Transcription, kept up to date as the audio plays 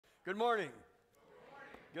Good morning.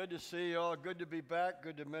 Good to see you all. Good to be back.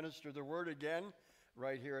 Good to minister the word again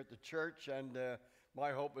right here at the church. And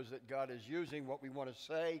my hope is that God is using what we want to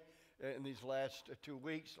say in these last 2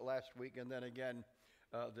 weeks, last week and then again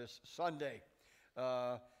this Sunday.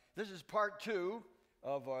 This is part 2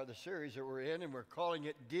 of the series that we're in, and we're calling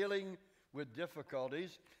it Dealing with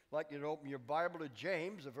Difficulties. I'd like you to open your Bible to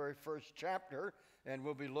James, the very first chapter, and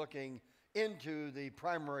we'll be looking into the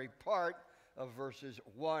primary part of verses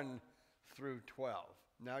 1 through 12.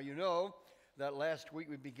 Now, you know that last week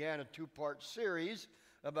we began a 2-part series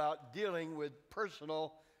about dealing with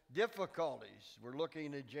personal difficulties. We're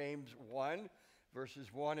looking at James 1, verses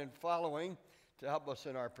 1 and following to help us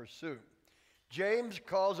in our pursuit. James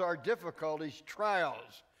calls our difficulties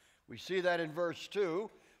trials. We see that in verse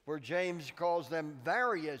 2, where James calls them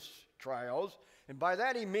various trials, and by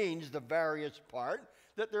that he means the various part,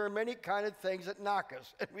 that there are many kind of things that knock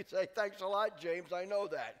us. And we say, thanks a lot, James, I know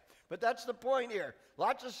that. But that's the point here.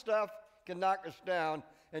 Lots of stuff can knock us down,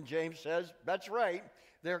 and James says, that's right.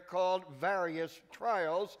 They're called various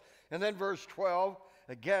trials. And then verse 12,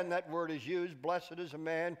 again, that word is used, blessed is a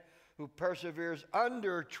man who perseveres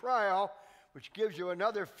under trial, which gives you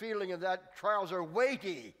another feeling of that trials are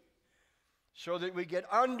weighty, so that we get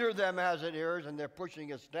under them as it is, and they're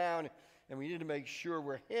pushing us down, and we need to make sure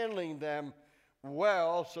we're handling them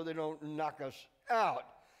well so they don't knock us out.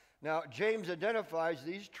 Now, James identifies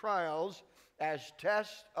these trials as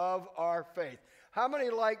tests of our faith. How many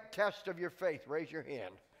like tests of your faith? Raise your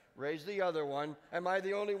hand. Raise the other one. Am I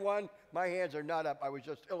the only one? My hands are not up. I was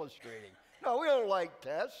just illustrating. No, we don't like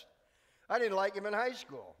tests. I didn't like them in high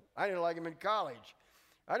school. I didn't like them in college.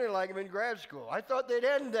 I didn't like them in grad school. I thought they'd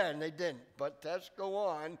end then. They didn't. But tests go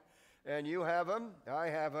on, and you have them, I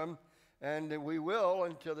have them, and we will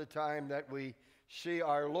until the time that we see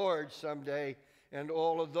our Lord someday, and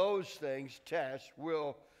all of those things, tests,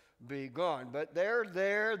 will be gone. But they're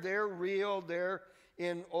there, they're real, they're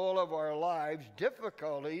in all of our lives,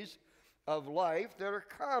 difficulties of life that are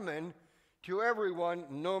common to everyone,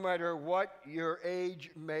 no matter what your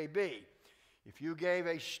age may be. If you gave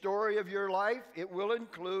a story of your life, it will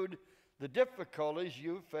include the difficulties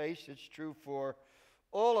you face. It's true for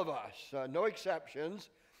all of us, no exceptions.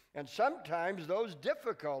 And sometimes those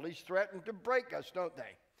difficulties threaten to break us, don't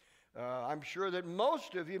they? I'm sure that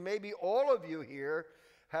most of you, maybe all of you here,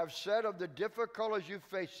 have said of the difficulties you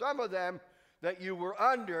faced, some of them that you were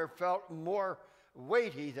under felt more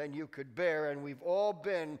weighty than you could bear, and we've all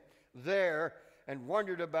been there and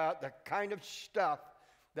wondered about the kind of stuff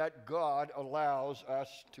that God allows us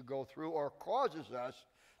to go through or causes us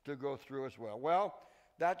to go through as well. Well,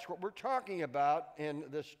 that's what we're talking about in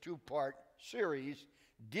this 2-part series,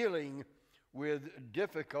 dealing with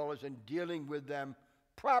difficulties and dealing with them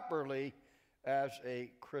properly as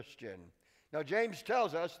a Christian. Now, James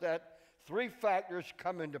tells us that 3 factors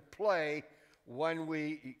come into play when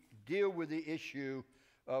we deal with the issue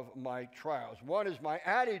of my trials. One is my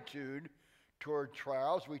attitude toward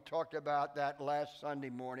trials. We talked about that last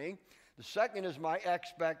Sunday morning. The second is my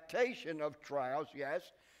expectation of trials.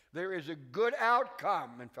 Yes, there is a good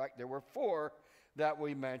outcome. In fact, there were 4 that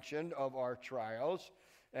we mentioned of our trials.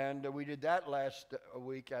 And we did that last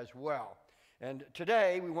week as well. And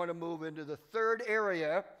today we want to move into the 3rd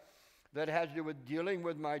area that has to do with dealing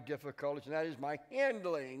with my difficulties, and that is my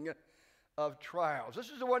handling of trials.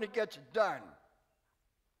 This is the one that gets it done.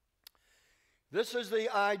 This is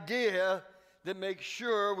the idea that makes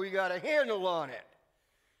sure we got a handle on it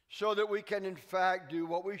so that we can in fact do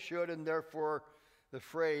what we should, and therefore the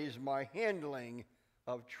phrase, my handling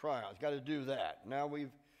of trials. Got to do that. Now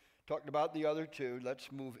we've talked about the other 2.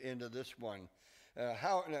 Let's move into this one.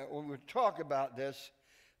 When we talk about this,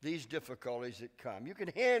 these difficulties that come, you can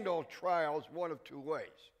handle trials one of 2 ways.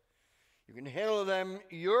 You can handle them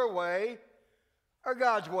your way or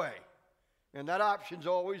God's way. And that option's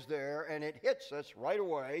always there, and it hits us right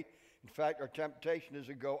away. In fact, our temptation is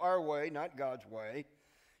to go our way, not God's way.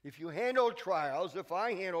 If you handle trials, if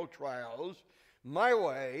I handle trials my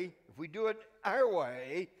way, if we do it our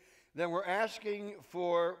way, then we're asking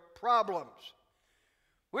for problems.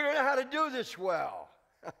 We don't know how to do this well.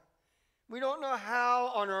 We don't know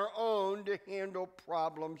how on our own to handle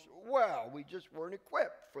problems well. We just weren't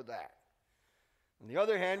equipped for that. On the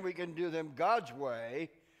other hand, we can do them God's way,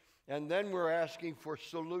 and then we're asking for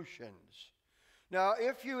solutions. Now,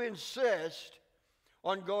 if you insist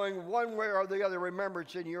on going one way or the other, remember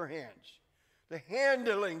it's in your hands. The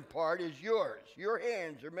handling part is yours. Your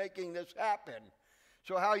hands are making this happen.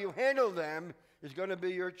 So how you handle them is going to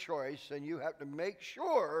be your choice, and you have to make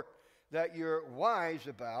sure that you're wise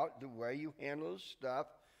about the way you handle stuff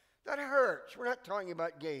that hurts. We're not talking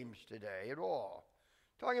about games today at all.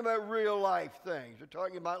 talking about real life things. We're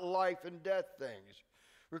talking about life and death things.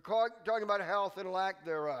 We're talking about health and lack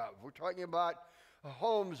thereof. We're talking about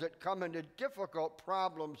homes that come into difficult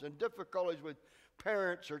problems and difficulties with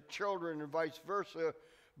parents or children and vice versa,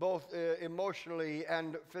 both emotionally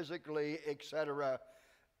and physically, etc.,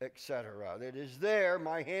 etc. It is there.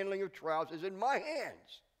 My handling of trials is in my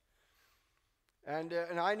hands.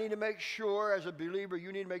 And I need to make sure as a believer,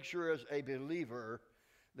 you need to make sure as a believer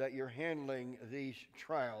that you're handling these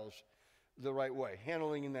trials the right way,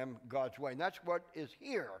 handling them God's way. And that's what is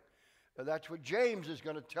here. That's what James is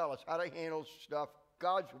going to tell us, how to handle stuff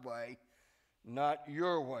God's way, not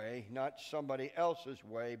your way, not somebody else's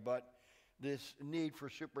way, but this need for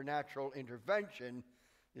supernatural intervention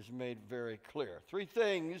is made very clear. Three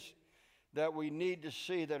things that we need to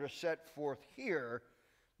see that are set forth here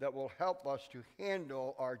that will help us to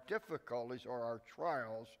handle our difficulties or our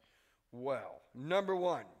trials well. Number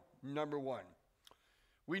one,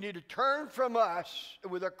 we need to turn from us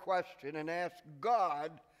with a question and ask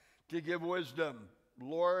God to give wisdom.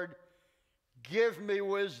 Lord, give me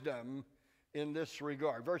wisdom in this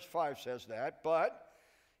regard. Verse 5 says that, but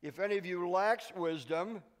if any of you lacks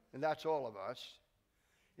wisdom, and that's all of us,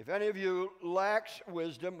 if any of you lacks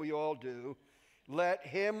wisdom, we all do, let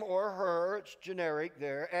him or her, it's generic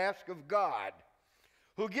there, ask of God,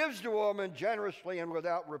 who gives to a woman generously and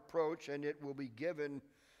without reproach, and it will be given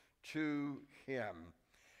to him.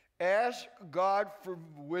 Ask God for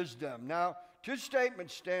wisdom. Now, two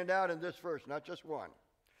statements stand out in this verse, not just one.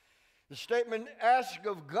 The statement, ask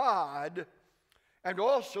of God, and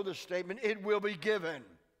also the statement, it will be given.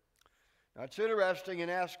 Now, it's interesting,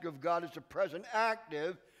 and ask of God is a present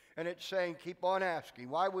active, and it's saying keep on asking.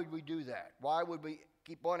 Why would we do that? Why would we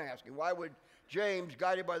keep on asking? Why would James,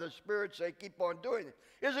 guided by the Spirit, say keep on doing it?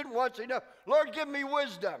 Isn't once enough? Lord, give me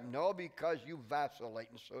wisdom. No, because you vacillate,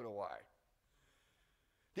 and so do I.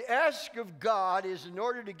 The ask of God is in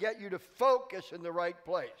order to get you to focus in the right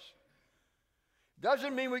place.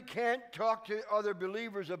 Doesn't mean we can't talk to other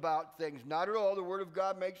believers about things. Not at all. The Word of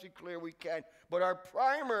God makes it clear we can. But our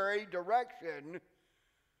primary direction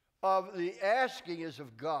of the asking is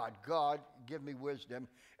of God. God, give me wisdom.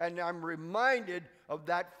 And I'm reminded of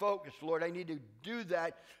that focus. Lord, I need to do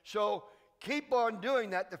that. So keep on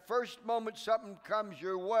doing that. The first moment something comes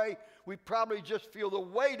your way, we probably just feel the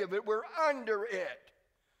weight of it. We're under it.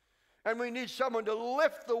 And we need someone to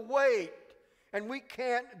lift the weight. And we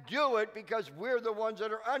can't do it because we're the ones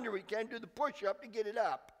that are under. We can't do the push-up to get it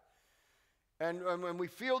up. And when we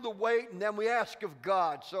feel the weight, and then we ask of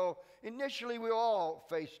God. So initially, we all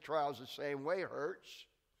face trials the same way. It hurts.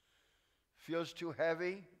 Feels too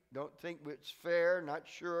heavy. Don't think it's fair. Not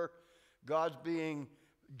sure God's being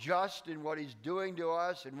just in what he's doing to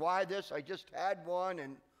us. And why this? I just had one.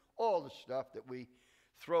 And all the stuff that we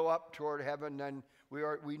throw up toward heaven. And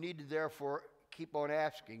we need to therefore keep on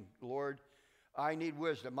asking, Lord, I need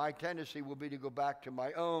wisdom. My tendency will be to go back to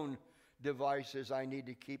my own devices. I need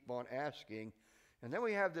to keep on asking. And then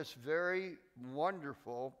we have this very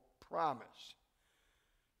wonderful promise.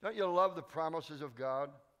 Don't you love the promises of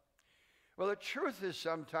God? Well, the truth is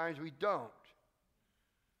sometimes we don't.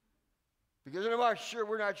 Because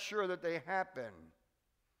we're not sure that they happen.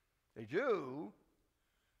 They do.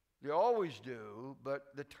 They always do. But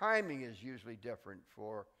the timing is usually different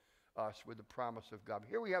for us with the promise of God.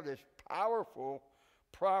 Here we have this powerful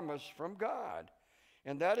promise from God.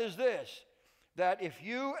 And that is this, that if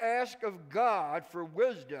you ask of God for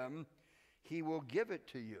wisdom, he will give it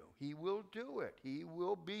to you. He will do it. He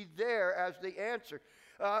will be there as the answer.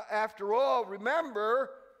 After all,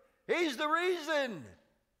 remember, he's the reason.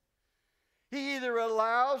 He either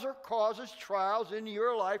allows or causes trials in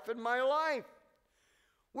your life and my life.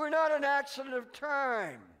 We're not an accident of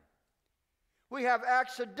time. We have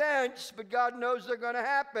accidents, but God knows they're going to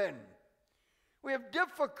happen. We have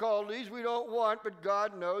difficulties we don't want, but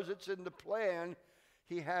God knows it's in the plan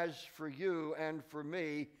he has for you and for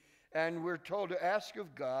me. And we're told to ask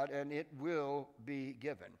of God, and it will be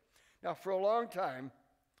given. Now, for a long time,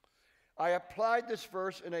 I applied this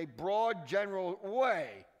verse in a broad, general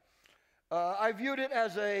way. I viewed it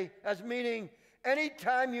as meaning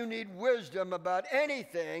anytime you need wisdom about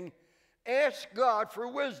anything, ask God for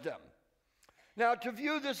wisdom. Now, to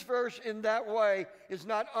view this verse in that way is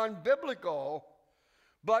not unbiblical,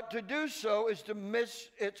 but to do so is to miss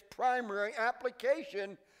its primary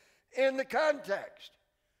application in the context.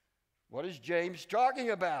 What is James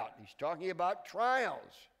talking about? He's talking about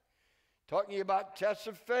trials, talking about tests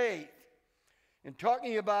of faith. In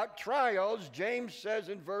talking about trials, James says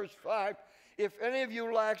in verse 5, if any of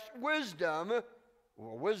you lacks wisdom,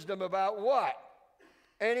 well, wisdom about what?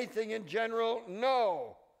 Anything in general?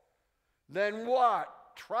 No. Then what?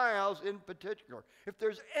 trials in particular. If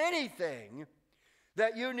there's anything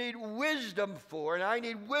that you need wisdom for, and I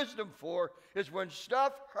need wisdom for, is when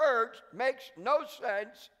stuff hurts, makes no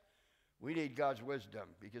sense, we need God's wisdom,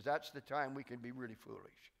 because that's the time we can be really foolish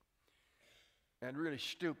and really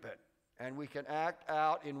stupid. And we can act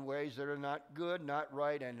out in ways that are not good, not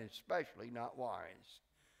right, and especially not wise.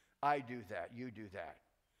 I do that. You do that.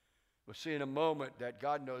 We'll see in a moment that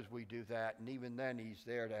God knows we do that, and even then He's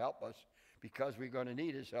there to help us, because we're going to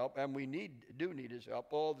need His help, and we do need His help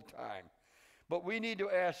all the time. But we need to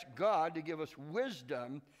ask God to give us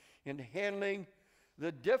wisdom in handling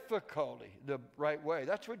the difficulty the right way.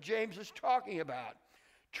 That's what James is talking about.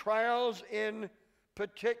 Trials in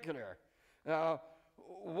particular. Now,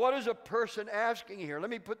 what is a person asking here? Let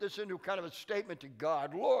me put this into kind of a statement to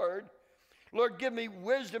God. Lord, give me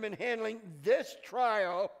wisdom in handling this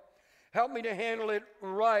trial. Help me to handle it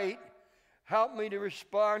right. Help me to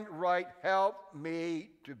respond right. Help me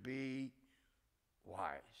to be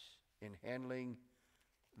wise in handling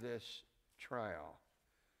this trial.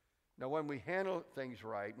 Now, when we handle things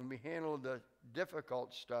right, when we handle the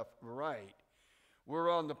difficult stuff right, we're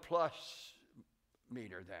on the plus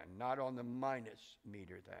meter then, not on the minus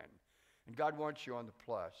meter then. And God wants you on the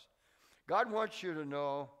plus. God wants you to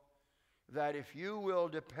know that if you will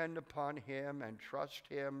depend upon Him and trust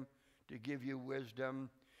Him to give you wisdom,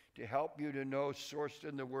 to help you to know, sourced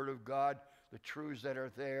in the Word of God, the truths that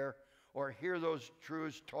are there, or hear those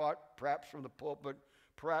truths taught perhaps from the pulpit,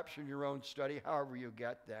 perhaps in your own study, however you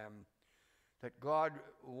get them, that God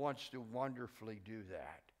wants to wonderfully do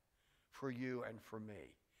that for you and for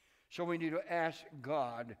me. So we need to ask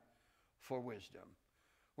God for wisdom.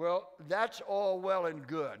 Well, that's all well and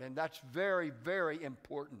good, and that's very, very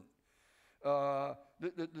important. The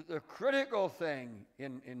critical thing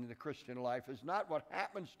in the Christian life is not what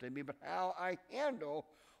happens to me, but how I handle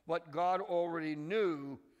what God already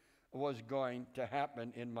knew was going to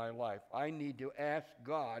happen in my life. I need to ask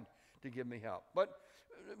God to give me help. But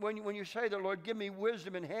when you say to the Lord, give me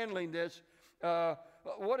wisdom in handling this,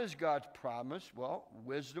 what is God's promise? Well,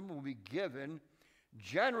 wisdom will be given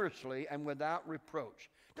generously and without reproach.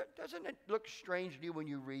 Doesn't it look strange to you when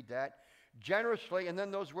you read that? Generously, and then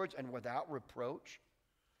those words, and without reproach.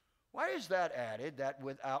 Why is that added, that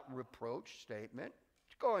without reproach statement?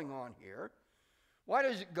 What's going on here? Why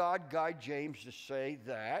does God guide James to say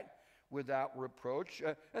that, without reproach?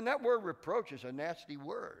 And that word reproach is a nasty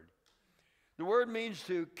word. The word means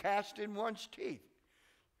to cast in one's teeth.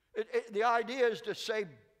 The idea is to say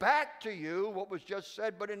back to you what was just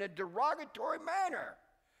said, but in a derogatory manner.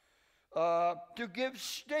 To give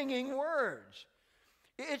stinging words.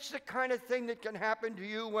 It's the kind of thing that can happen to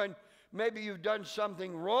you when maybe you've done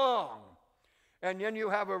something wrong, and then you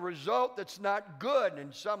have a result that's not good,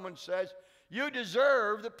 and someone says, you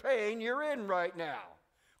deserve the pain you're in right now.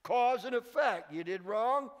 Cause and effect. You did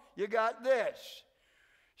wrong, you got this.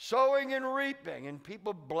 Sowing and reaping, and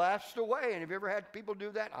people blast away. And have you ever had people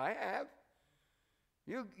do that? I have.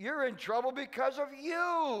 You're in trouble because of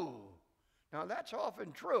you. Now, that's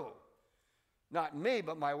often true. Not me,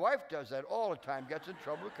 but my wife does that all the time, gets in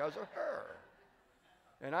trouble because of her.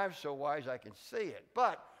 And I'm so wise I can see it.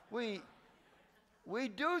 But we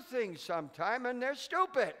do things sometime, and they're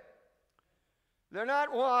stupid. They're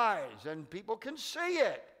not wise, and people can see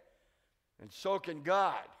it. And so can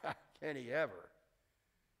God. Can He ever?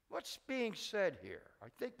 What's being said here? I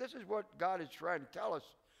think this is what God is trying to tell us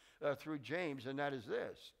through James, and that is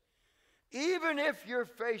this. Even if you're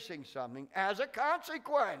facing something as a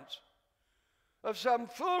consequence of some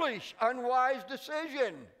foolish, unwise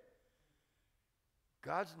decision,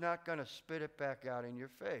 God's not going to spit it back out in your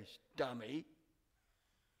face. Dummy.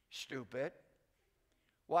 Stupid.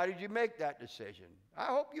 Why did you make that decision? I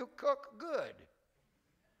hope you cook good.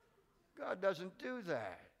 God doesn't do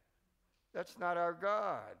that. That's not our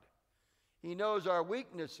God. He knows our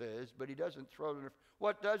weaknesses, but He doesn't throw them.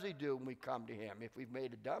 What does He do when we come to Him if we've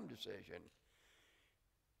made a dumb decision?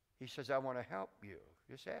 He says, I want to help you.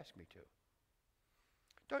 Just ask me to.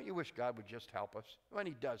 Don't you wish God would just help us? When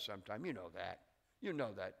He does sometime, you know that. You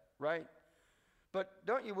know that, right? But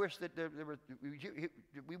don't you wish that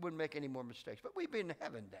we wouldn't make any more mistakes? But we'd be in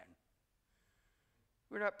heaven then.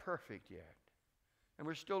 We're not perfect yet. And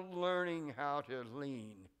we're still learning how to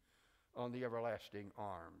lean on the everlasting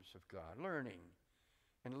arms of God. Learning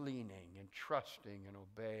and leaning and trusting and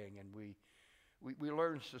obeying. And we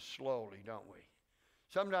learn so slowly, don't we?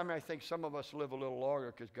 Sometimes I think some of us live a little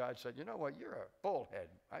longer because God said, you know what, you're a bullhead.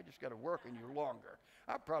 I just got to work on you longer.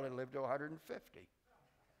 I'll probably live to 150.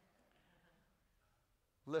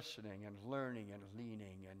 Listening and learning and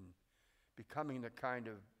leaning and becoming the kind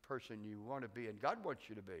of person you want to be, and God wants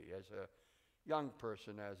you to be as a young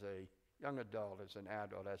person, as a young adult, as an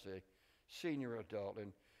adult, as a senior adult.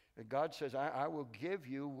 And God says, I will give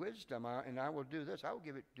you wisdom, and I will do this. I will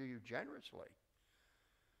give it to you generously.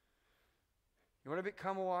 You want to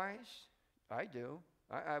become wise? I do.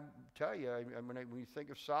 I tell you, when you think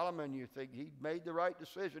of Solomon, you think he made the right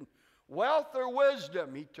decision. Wealth or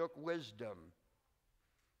wisdom? He took wisdom.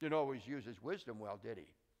 Didn't always use his wisdom well, did he?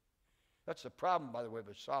 That's the problem, by the way,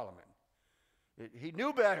 with Solomon. He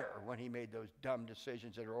knew better when he made those dumb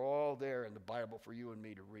decisions that are all there in the Bible for you and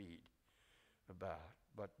me to read about.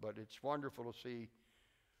 But it's wonderful to see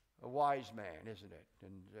a wise man, isn't it?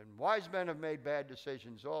 And wise men have made bad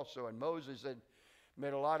decisions also. And Moses had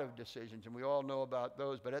made a lot of decisions, and we all know about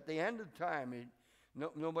those. But at the end of time,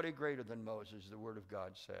 nobody greater than Moses, the Word of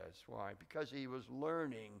God says. Why? Because he was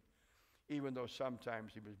learning, even though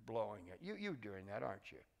sometimes he was blowing it. You're doing that,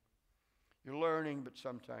 aren't you? You're learning, but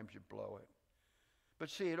sometimes you blow it. But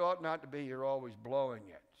see, it ought not to be you're always blowing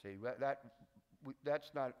it. See,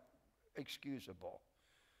 that's not excusable.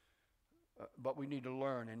 But we need to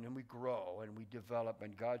learn, and then we grow, and we develop.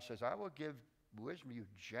 And God says, I will give wisdom to you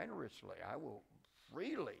generously. I will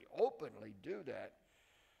freely, openly do that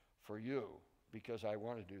for you because I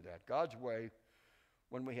want to do that. God's way,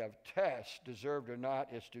 when we have tests, deserved or not,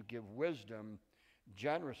 is to give wisdom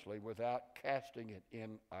generously without casting it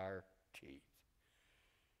in our teeth.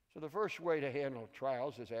 So the first way to handle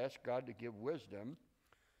trials is ask God to give wisdom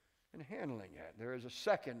in handling it. There is a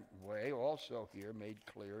second way also here made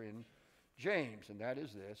clear in James, and that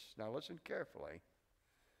is this. Now listen carefully.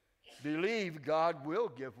 Believe God will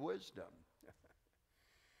give wisdom.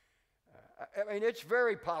 I mean, it's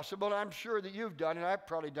very possible, and I'm sure that you've done it, I've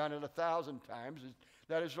probably done it 1,000 times,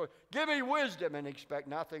 that is, give me wisdom and expect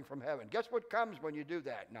nothing from heaven. Guess what comes when you do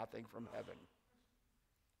that? Nothing from heaven.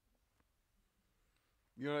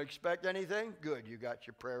 You don't expect anything? Good, you got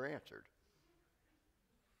your prayer answered.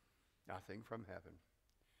 Nothing from heaven.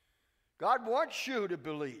 God wants you to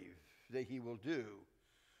believe that he will do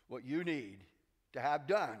what you need to have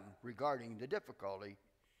done regarding the difficulty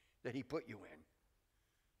that he put you in.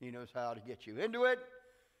 He knows how to get you into it,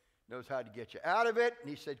 knows how to get you out of it, and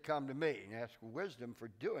he said, come to me, and ask for wisdom for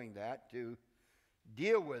doing that, to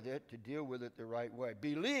deal with it the right way.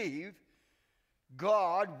 Believe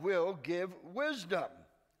God will give wisdom.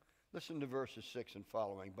 Listen to verses 6 and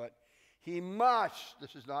following. But he must,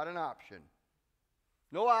 this is not an option.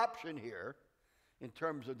 No option here in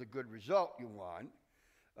terms of the good result you want.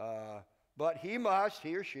 But he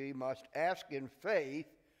or she must ask in faith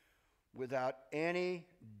without any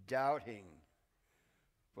doubting.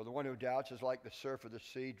 For the one who doubts is like the surf of the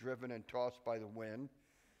sea, driven and tossed by the wind.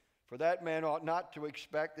 For that man ought not to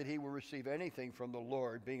expect that he will receive anything from the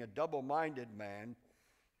Lord, being a double-minded man,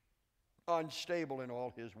 unstable in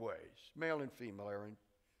all his ways. Male and female are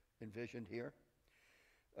envisioned here.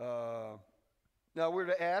 Now we're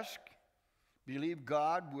to ask, believe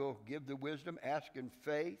God will give the wisdom, ask in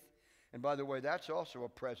faith. And by the way, that's also a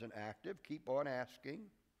present active. Keep on asking.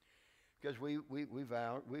 Because we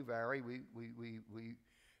vary, we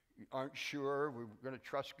aren't sure, we're going to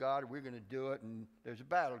trust God, we're going to do it, and there's a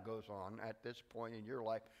battle goes on at this point in your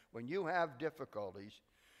life. When you have difficulties,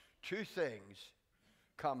 two things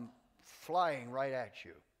come flying right at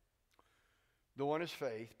you. The one is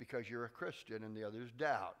faith, because you're a Christian, and the other is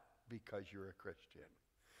doubt, because you're a Christian.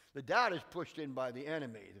 The doubt is pushed in by the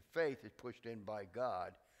enemy. The faith is pushed in by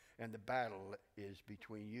God, and the battle is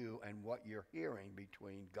between you and what you're hearing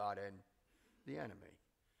between God and the enemy.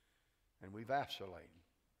 And we vacillate.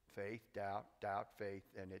 Faith, doubt, faith,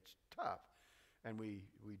 and it's tough. And we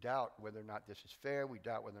doubt whether or not this is fair. We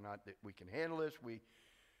doubt whether or not that we can handle this. We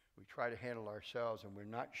try to handle ourselves, and we're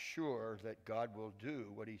not sure that God will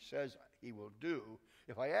do what he says he will do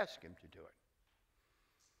if I ask him to do it.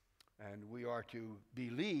 And we are to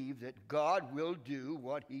believe that God will do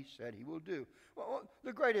what he said he will do. Well,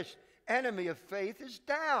 the greatest enemy of faith is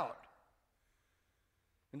doubt.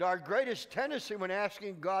 And our greatest tendency when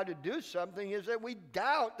asking God to do something is that we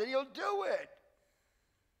doubt that he'll do it.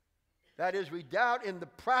 That is, we doubt in the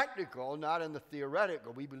practical, not in the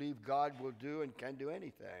theoretical. We believe God will do and can do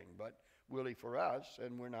anything, but will he for us?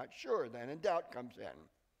 And we're not sure then, and doubt comes in.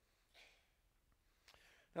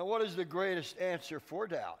 Now, what is the greatest answer for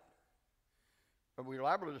doubt? We're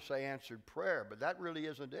liable to say answered prayer, but that really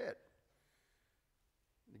isn't it.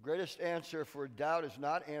 The greatest answer for doubt is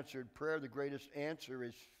not answered prayer. The greatest answer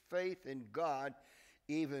is faith in God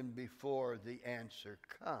even before the answer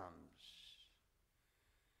comes.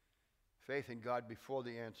 Faith in God before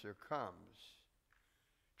the answer comes.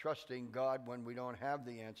 Trusting God when we don't have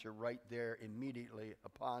the answer right there immediately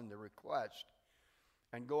upon the request.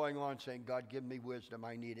 and going on saying, God, give me wisdom.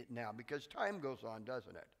 I need it now. Because time goes on,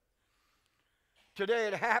 doesn't it? Today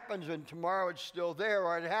it happens and tomorrow it's still there,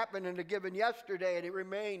 or it happened in a given yesterday and it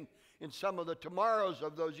remained in some of the tomorrows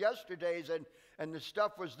of those yesterdays, and the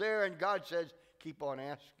stuff was there, and God says, keep on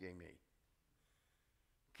asking me.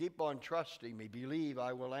 Keep on trusting me. Believe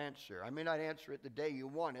I will answer. I may not answer it the day you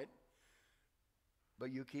want it,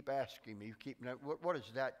 but you keep asking me. You keep. What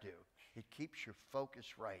does that do? It keeps your focus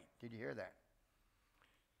right. Did you hear that?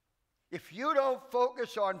 If you don't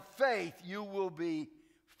focus on faith, you will be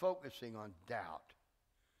focusing on doubt.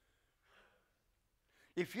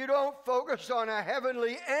 If you don't focus on a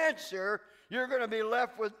heavenly answer, you're going to be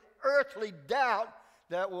left with earthly doubt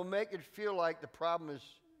that will make it feel like the problem is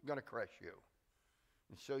going to crush you.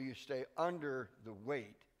 And so you stay under the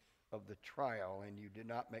weight of the trial, and you do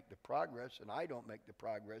not make the progress, and I don't make the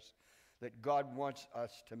progress that God wants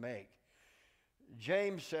us to make.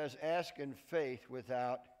 James says, ask in faith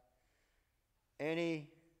without any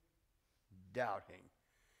doubting.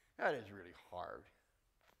 That is really hard.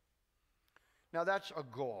 Now that's a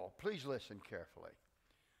goal. Please listen carefully.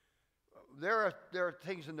 There are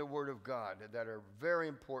things in the Word of God that are very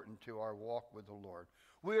important to our walk with the Lord.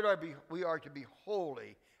 We are to be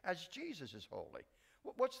holy as Jesus is holy.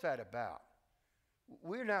 What's that about?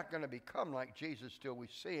 We're not going to become like Jesus till we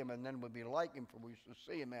see him, and then we'll be like him, for we shall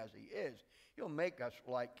see him as he is. He'll make us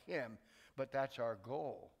like him, but that's our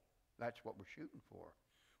goal. That's what we're shooting for.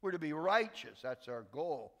 We're to be righteous. That's our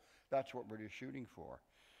goal. That's what we're shooting for.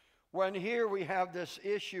 When here we have this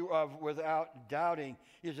issue of without doubting,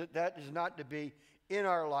 that is not to be in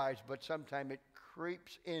our lives, but sometimes it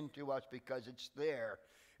creeps into us because it's there,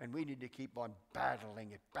 and we need to keep on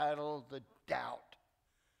battling it. Battle the doubt.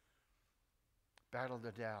 Battle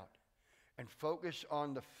the doubt. And focus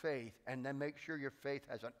on the faith, and then make sure your faith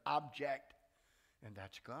has an object, and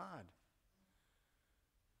that's God.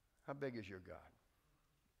 How big is your God?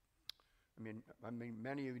 I mean,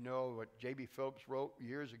 many of you know what J.B. Phillips wrote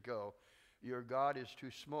years ago. Your God is too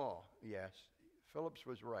small. Yes, Phillips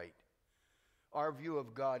was right. Our view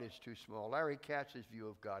of God is too small. Larry Katz's view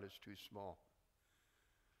of God is too small.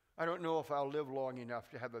 I don't know if I'll live long enough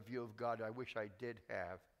to have a view of God I wish I did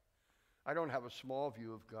have. I don't have a small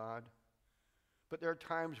view of God. But there are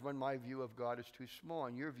times when my view of God is too small,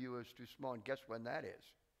 and your view is too small. And guess when that is?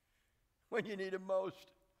 When you need him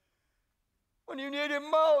most. When you need him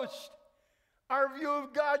most. Our view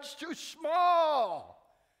of God's too small.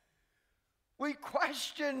 We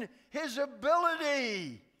question his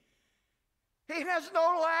ability. He has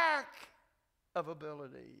no lack of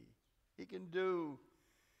ability. He can do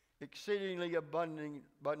exceedingly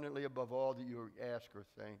abundantly above all that you ask or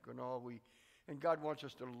think. And God wants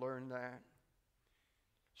us to learn that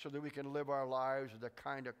so that we can live our lives with a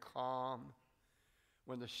kind of calm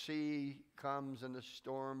when the sea comes and the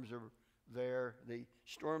storms are there, the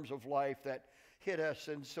storms of life that hit us.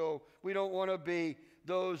 And so we don't want to be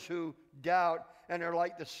those who doubt and are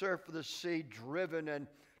like the surf of the sea, driven and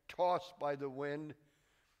tossed by the wind.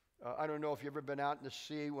 I don't know if you've ever been out in the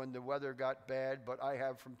sea when the weather got bad, but I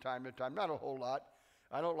have from time to time. Not a whole lot.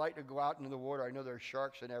 I don't like to go out into the water. I know there are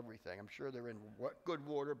sharks and everything. I'm sure they're in good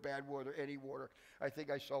water, bad water, any water. I think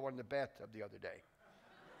I saw one in the bathtub the other day.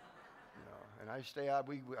 And I stay out.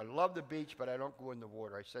 I love the beach, but I don't go in the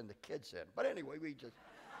water. I send the kids in. But anyway,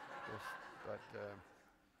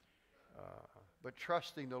 but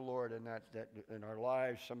trusting the Lord in that in our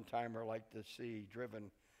lives sometime are like the sea,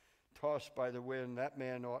 driven, tossed by the wind. That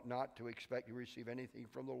man ought not to expect to receive anything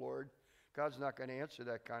from the Lord. God's not going to answer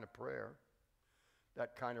that kind of prayer,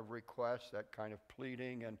 that kind of request, that kind of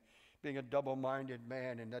pleading, and being a double-minded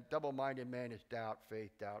man. And that double-minded man is doubt,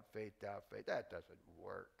 faith, doubt, faith, doubt, faith. That doesn't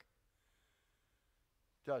work.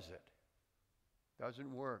 Does it?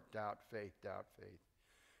 Doesn't work. Doubt, faith, doubt, faith.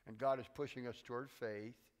 And God is pushing us toward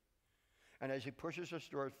faith. And as he pushes us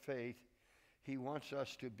toward faith, he wants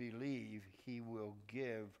us to believe he will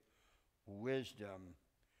give wisdom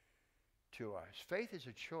to us. Faith is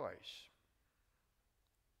a choice.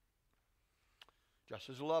 Just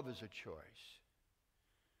as love is a choice.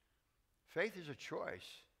 Faith is a choice.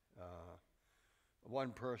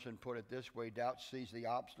 One person put it this way: doubt sees the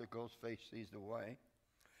obstacles, faith sees the way.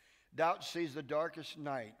 Doubt sees the darkest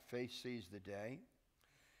night, faith sees the day.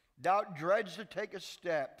 Doubt dreads to take a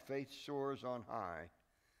step, faith soars on high.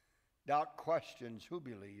 Doubt questions who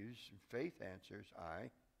believes, faith answers I.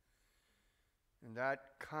 And that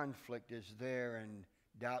conflict is there, and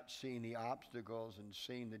doubt seeing the obstacles and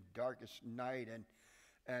seeing the darkest night,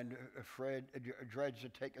 and afraid, dreads to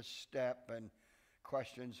take a step and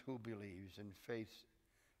questions who believes. And faith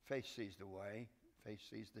sees the way, faith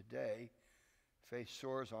sees the day, faith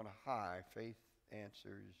soars on high, faith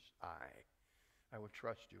answers, I will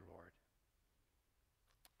trust you, Lord.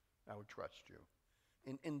 I will trust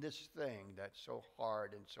you. In this thing that's so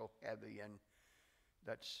hard and so heavy and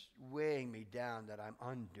that's weighing me down, that I'm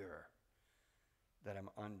under.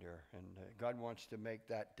 And God wants to make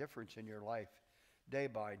that difference in your life day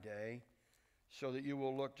by day, so that you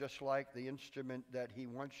will look just like the instrument that he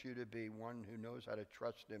wants you to be, one who knows how to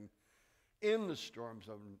trust him in the storms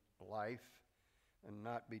of life and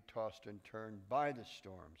not be tossed and turned by the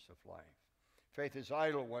storms of life. Faith is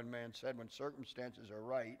idle, one man said, when circumstances are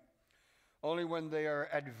right. Only when they are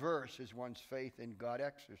adverse is one's faith in God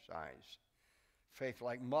exercised. Faith,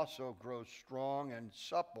 like muscle, grows strong and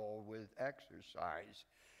supple with exercise.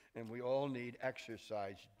 And we all need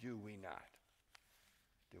exercise, do we not?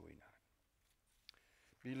 Do we not?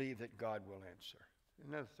 Believe that God will answer.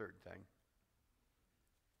 Another third thing.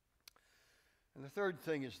 And the third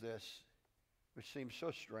thing is this, which seems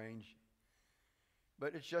so strange,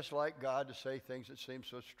 but it's just like God to say things that seem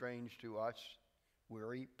so strange to us,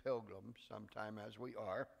 weary pilgrims, sometime as we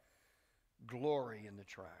are. Glory in the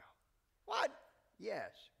trial. What?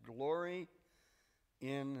 Yes, glory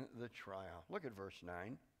in the trial. Look at verse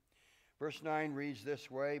 9. Verse 9 reads this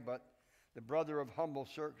way, but the brother of humble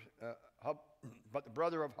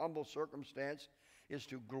circumstance is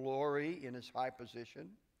to glory in his high position,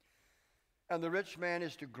 and the rich man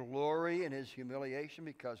is to glory in his humiliation,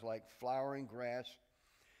 because like flowering grass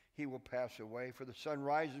he will pass away. For the sun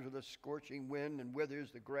rises with a scorching wind and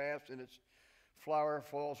withers the grass, and its flower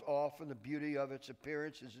falls off, and the beauty of its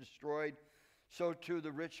appearance is destroyed. So too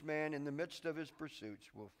the rich man in the midst of his pursuits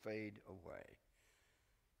will fade away.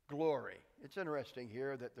 Glory. It's interesting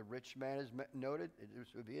here that the rich man is noted.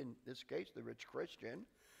 This would be, in this case, the rich Christian,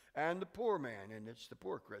 and the poor man, and it's the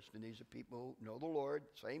poor Christian. These are people who know the Lord,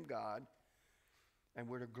 same God, and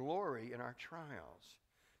we're to glory in our trials.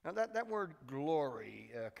 Now that word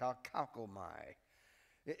glory, kalkalkomai,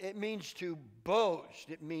 it means to boast.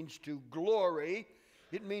 It means to glory.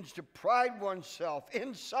 It means to pride oneself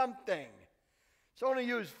in something. It's only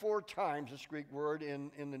used 4 times, this Greek word,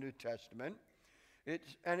 in the New Testament.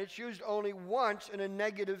 It's used only once in a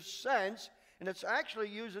negative sense, and it's actually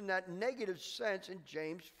used in that negative sense in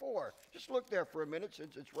James 4. Just look there for a minute,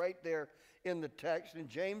 since it's right there in the text. In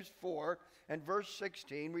James 4 and verse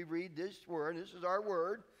 16, we read this word, and this is our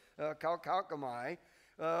word, kalkalkomai.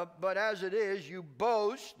 But as it is, you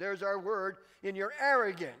boast, there's our word, in your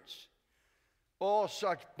arrogance. All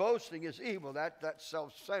such boasting is evil, that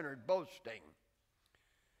self-centered boasting.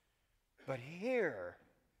 But here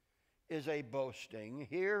is a boasting,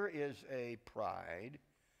 here is a pride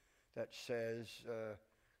that says,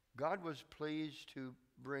 God was pleased to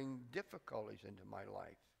bring difficulties into my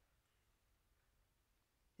life.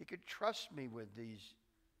 He could trust me with these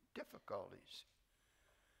difficulties.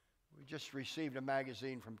 We just received a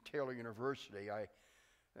magazine from Taylor University.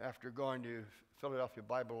 After going to Philadelphia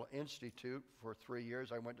Bible Institute for 3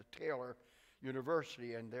 years, I went to Taylor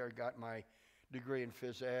University, and there got my degree in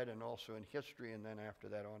phys ed and also in history, and then after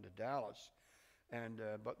that on to Dallas.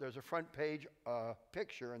 But there's a front page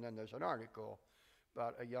picture, and then there's an article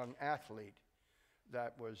about a young athlete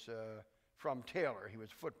that was from Taylor. He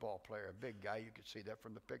was a football player, a big guy. You could see that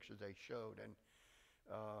from the pictures they showed. And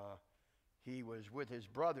he was with his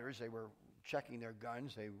brothers. They were checking their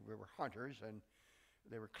guns. They were hunters, and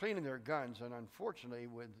they were cleaning their guns. And unfortunately,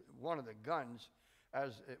 with one of the guns,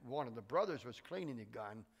 one of the brothers was cleaning the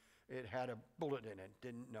gun, it had a bullet in it,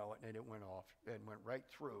 didn't know it, and it went off and went right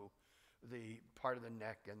through the part of the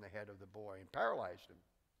neck and the head of the boy and paralyzed him,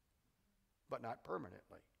 but not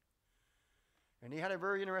permanently. And he had a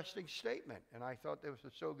very interesting statement, and I thought that was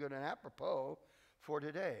so good and apropos for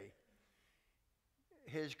today.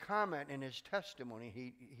 His comment and his testimony,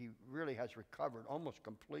 he really has recovered almost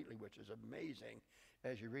completely, which is amazing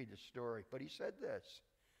as you read the story. But he said this: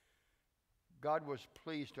 God was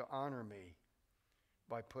pleased to honor me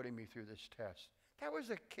by putting me through this test. That was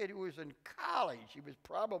a kid who was in college. He was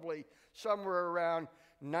probably somewhere around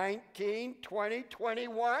 19, 20,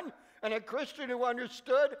 21, and a Christian who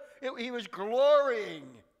understood he was glorying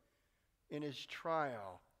in his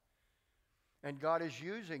trial. And God is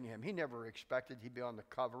using him. He never expected he'd be on the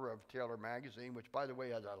cover of Taylor magazine, which, by the way,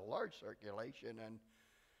 has a large circulation, and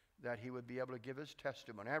that he would be able to give his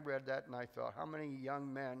testimony. I read that, and I thought, how many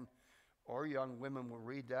young men or young women will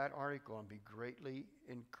read that article and be greatly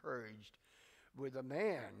encouraged with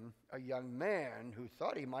a young man who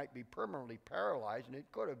thought he might be permanently paralyzed, and it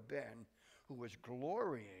could have been, who was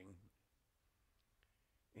glorying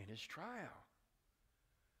in his trial.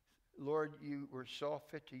 Lord, you were so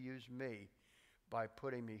fit to use me by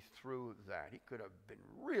putting me through that. He could have been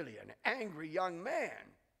really an angry young man.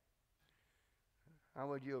 How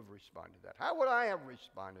would you have responded to that? How would I have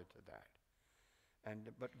responded to that?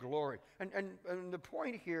 But glory. And the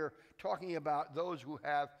point here, talking about those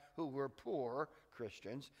who were poor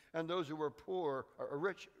Christians and those who were poor or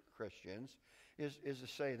rich Christians, is to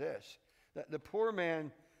say this, that the poor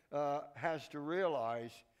man has to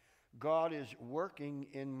realize God is working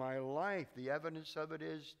in my life. The evidence of it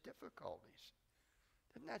is difficulties.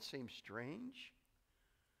 Doesn't that seem strange?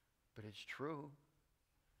 But it's true.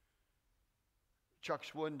 Chuck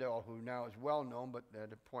Swindoll, who now is well known, but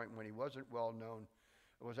at a point when he wasn't well known,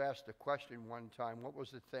 was asked a question one time, what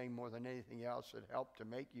was the thing more than anything else that helped to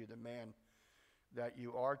make you the man that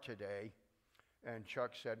you are today? And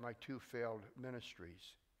Chuck said, my 2 failed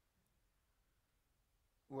ministries,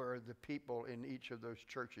 where the people in each of those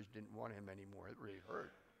churches didn't want him anymore. It really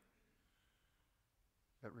hurt.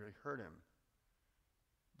 It really hurt him.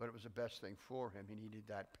 But it was the best thing for him. He needed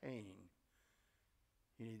that pain.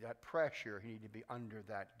 He needed that pressure. He needed to be under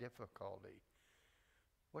that difficulty.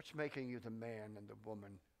 What's making you the man and the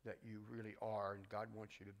woman that you really are and God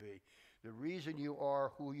wants you to be? The reason you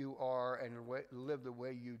are who you are and live the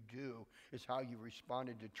way you do is how you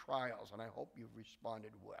responded to trials, and I hope you've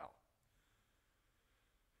responded well.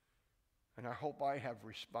 And I hope I have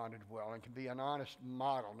responded well and can be an honest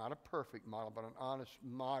model, not a perfect model, but an honest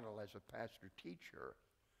model as a pastor-teacher,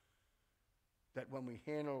 that when we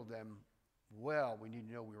handle them well, we need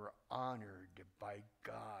to know we were honored by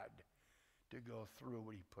God to go through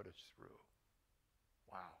what he put us through.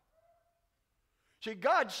 Wow. See,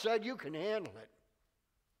 God said you can handle it.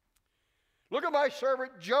 Look at my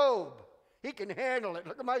servant Job. He can handle it.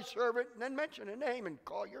 Look at my servant, and then mention a name and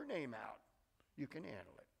call your name out. You can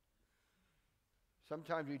handle it.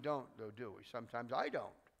 Sometimes we don't, though, do we? Sometimes I don't.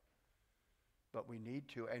 But we need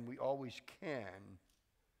to, and we always can.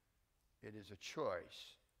 It is a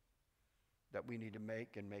choice that we need to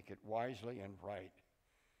make, and make it wisely and right.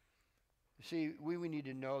 See, we need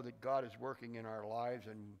to know that God is working in our lives,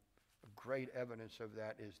 and great evidence of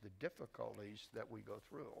that is the difficulties that we go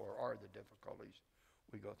through, or are the difficulties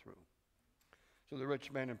we go through. So the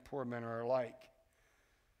rich men and poor men are alike.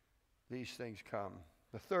 These things come.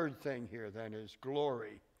 The third thing here then is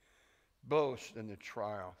glory. Boast in the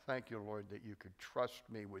trial. Thank you, Lord, that you could trust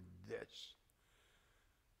me with this.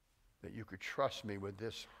 That you could trust me with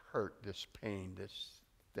this hurt, this pain, this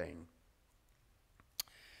thing.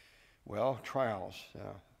 Well, trials,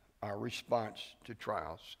 our response to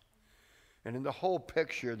trials. And in the whole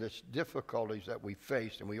picture, this difficulties that we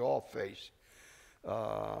face, and we all face,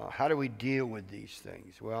 how do we deal with these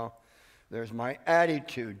things? Well, there's my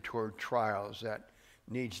attitude toward trials that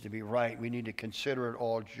needs to be right. We need to consider it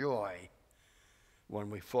all joy when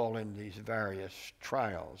we fall in these various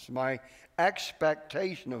trials. My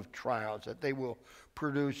expectation of trials, that they will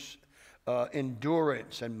produce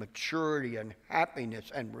endurance and maturity and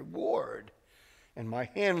happiness and reward. And my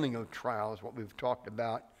handling of trials, what we've talked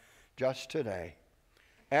about just today.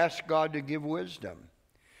 Ask God to give wisdom.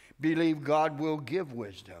 Believe God will give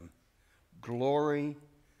wisdom. Glory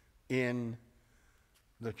in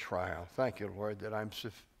the trial. Thank you, Lord, that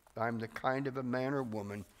I'm the kind of a man or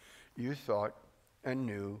woman you thought and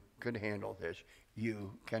knew could handle this.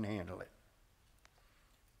 You can handle it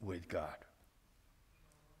with God.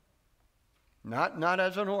 Not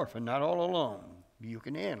as an orphan, not all alone. You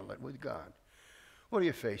can handle it with God. What are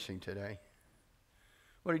you facing today?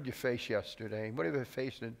 What did you face yesterday? What have you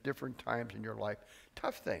faced at different times in your life?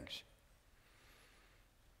 Tough things.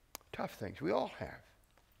 Tough things. We all have.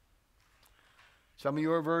 Some of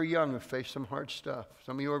you are very young, have faced some hard stuff.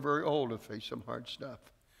 Some of you are very old, have faced some hard stuff.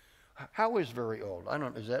 How is very old? I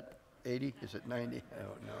don't know. Is that 80? Is it 90? I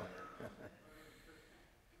don't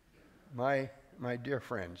know. My dear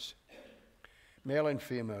friends, male and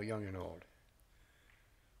female, young and old,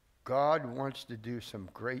 God wants to do some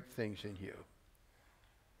great things in you.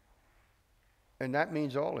 And that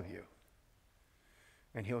means all of you.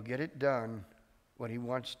 And he'll get it done, what he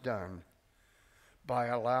wants done, by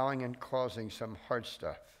allowing and causing some hard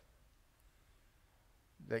stuff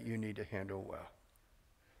that you need to handle well.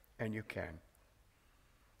 And you can.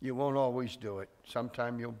 You won't always do it.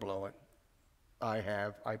 Sometime you'll blow it. I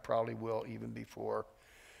have. I probably will even before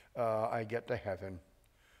I get to heaven.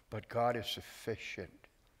 But God is sufficient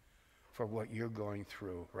for what you're going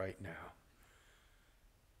through right now.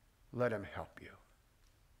 Let him help you.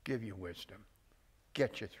 Give you wisdom.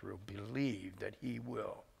 Get you through. Believe that he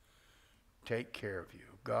will take care of you.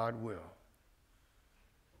 God will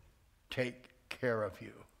take care of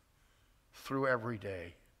you through every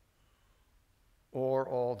day or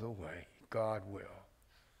all the way. God will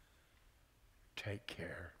take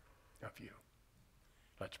care of you.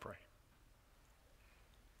 Let's pray.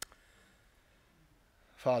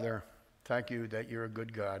 Father, thank you that you're a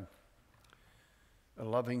good God, a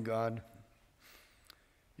loving God.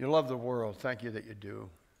 You love the world. Thank you that you do.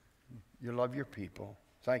 You love your people.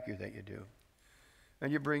 Thank you that you do.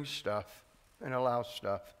 And you bring stuff and allow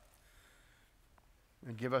stuff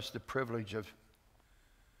and give us the privilege of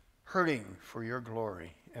hurting for your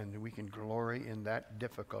glory. And we can glory in that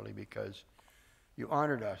difficulty because you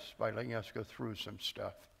honored us by letting us go through some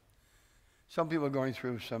stuff. Some people are going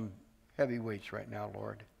through some heavy weights right now,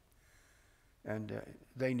 Lord. And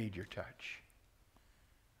they need your touch.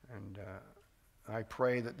 And I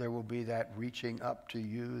pray that there will be that reaching up to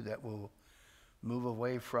you that will move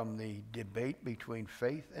away from the debate between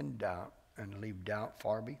faith and doubt and leave doubt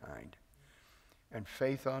far behind. And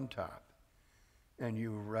faith on top. And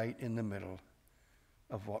you right in the middle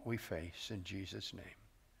of what we face in Jesus' name.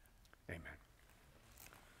 Amen.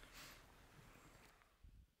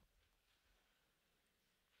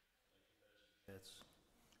 It's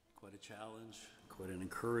quite a challenge, quite an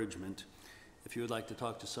encouragement. If you would like to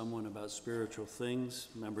talk to someone about spiritual things,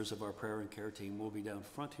 members of our prayer and care team will be down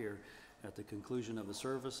front here at the conclusion of the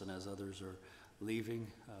service, and as others are leaving,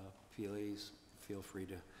 please feel free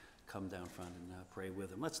to come down front and pray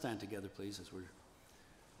with them. Let's stand together, please, as we're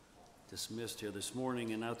dismissed here this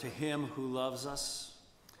morning. And now to him who loves us,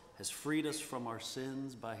 has freed us from our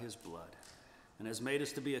sins by his blood, and has made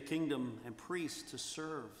us to be a kingdom and priests to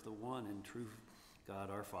serve the one and true God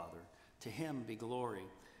our Father. To him be glory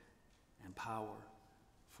and power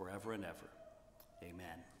forever and ever.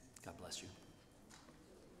 Amen. God bless you.